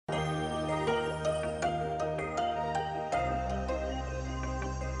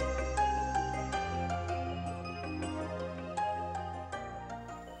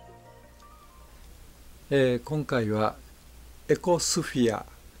今回はエコスフィア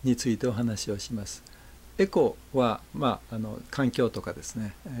についてお話をします。エコは、環境とかです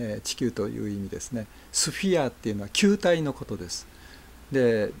ね、地球という意味ですね。スフィアっていうのは球体のことです。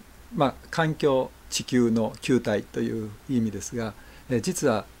で、環境、地球の球体という意味ですが、実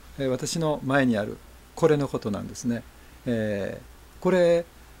は私の前にあるこれのことなんですね。これ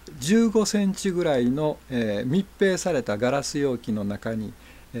15センチぐらいの密閉されたガラス容器の中に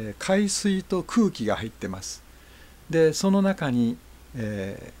海水と空気が入ってます。でその中に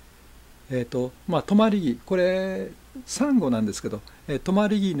止まり木、これサンゴなんですけど、止ま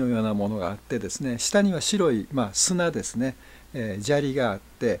り木のようなものがあってですね、下には白い、砂ですね、砂利があっ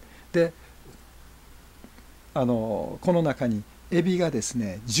て、でこの中にエビがです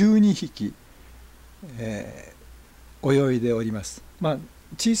ね12匹、泳いでおります。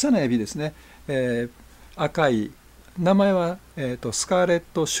小さなエビですね、赤い名前は、スカーレッ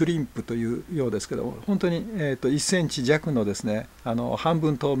トシュリンプというようですけど、本当に、1センチ弱のですね、半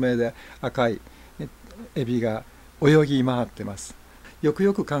分透明で赤いエビが泳ぎ回ってます。よく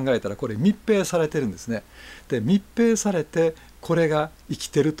よく考えたらこれ密閉されてるんですね。で密閉されてこれが生き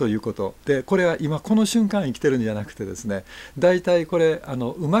てるということで、これは今この瞬間生きてるんじゃなくてですね、だいたいこれ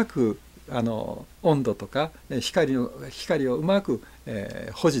うまく温度とか光をうまく、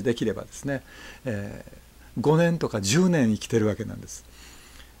保持できればですね、5年とか10年生きてるわけなんです。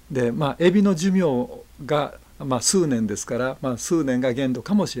でエビの寿命が、数年ですから、数年が限度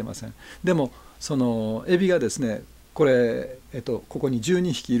かもしれません。でもそのエビがですね、これ、ここに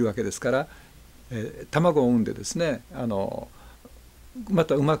12匹いるわけですから、卵を産んでですね、ま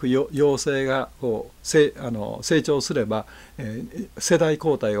たうまく幼生が成長すれば、世代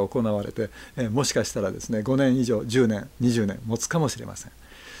交代が行われて、もしかしたらですね5年以上10年20年持つかもしれません。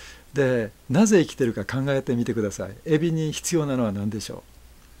でなぜ生きてるか考えてみてください。エビに必要なのは何でしょう。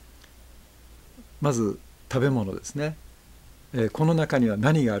まず食べ物ですね。この中には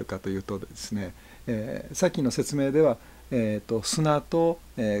何があるかというとですね、さっきの説明では、砂と、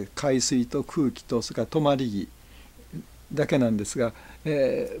海水と空気とそれから止まり木だけなんですが、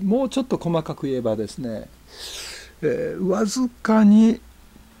もうちょっと細かく言えばですね、わずかに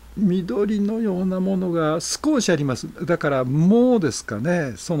緑のようなものが少しあります。だから藻ですか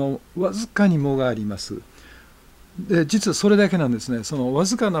ね、そのわずかに藻があります。で実はそれだけなんですね。そのわ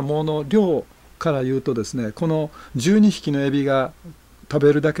ずかな藻の量から言うとですね、この12匹のエビが食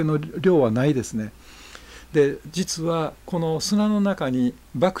べるだけの量はないですね。で実はこの砂の中に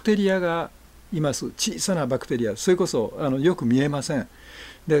バクテリアがいます。小さなバクテリア、それこそよく見えません。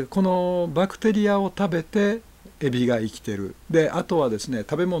でこのバクテリアを食べてエビが生きてる。であとはですね、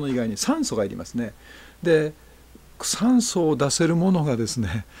食べ物以外に酸素がいりますね。で酸素を出せるものがです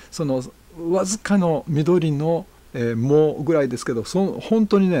ね、そのわずかの緑の藻ぐらいですけど、本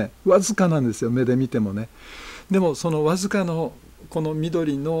当にねわずかなんですよ、目で見てもね。でもそのわずかのこの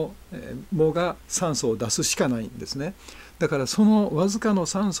緑の藻が酸素を出すしかないんですね。だからそのわずかの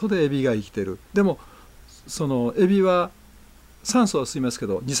酸素でエビが生きてる。でもそのエビは酸素は吸いますけ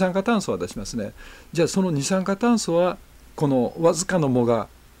ど二酸化炭素は出しますね。じゃあその二酸化炭素はこのわずかの藻が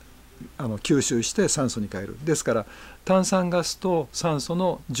吸収して酸素に変える。ですから炭酸ガスと酸素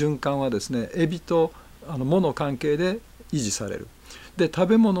の循環はですね、エビと藻の関係で維持される。で食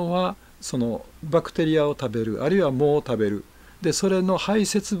べ物はそのバクテリアを食べる、あるいは藻を食べる。でそれの排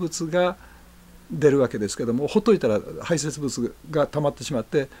泄物が出るわけですけども、ほっといたら排泄物が溜まってしまっ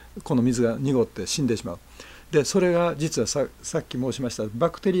てこの水が濁って死んでしまう。でそれが実はさっき申しましたバ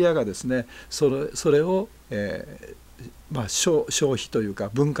クテリアがですね、それを、消費というか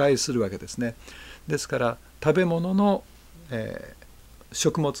分解するわけですね。ですから食べ物の、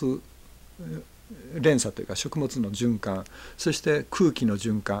食物連鎖というか食物の循環、そして空気の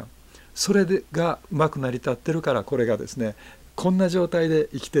循環、それがうまく成り立ってるから、これがですねこんな状態で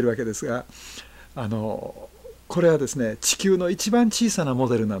生きてるわけですが、これはですね地球の一番小さなモ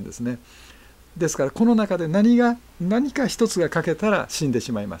デルなんですね。ですからこの中で何か一つが欠けたら死んで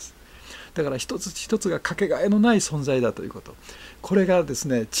しまいます。だから一つ一つがかけがえのない存在だということ、これがです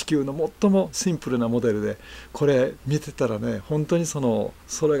ね地球の最もシンプルなモデルで、これ見てたらね本当にそ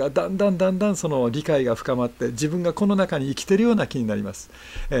れがだんだんその理解が深まって、自分がこの中に生きてるような気になります。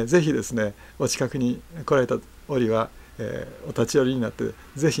ぜひですねお近くに来られた折は、お立ち寄りになって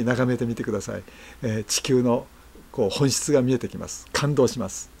ぜひ眺めてみてください。地球の本質が見えてきます。感動しま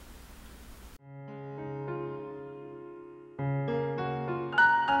す。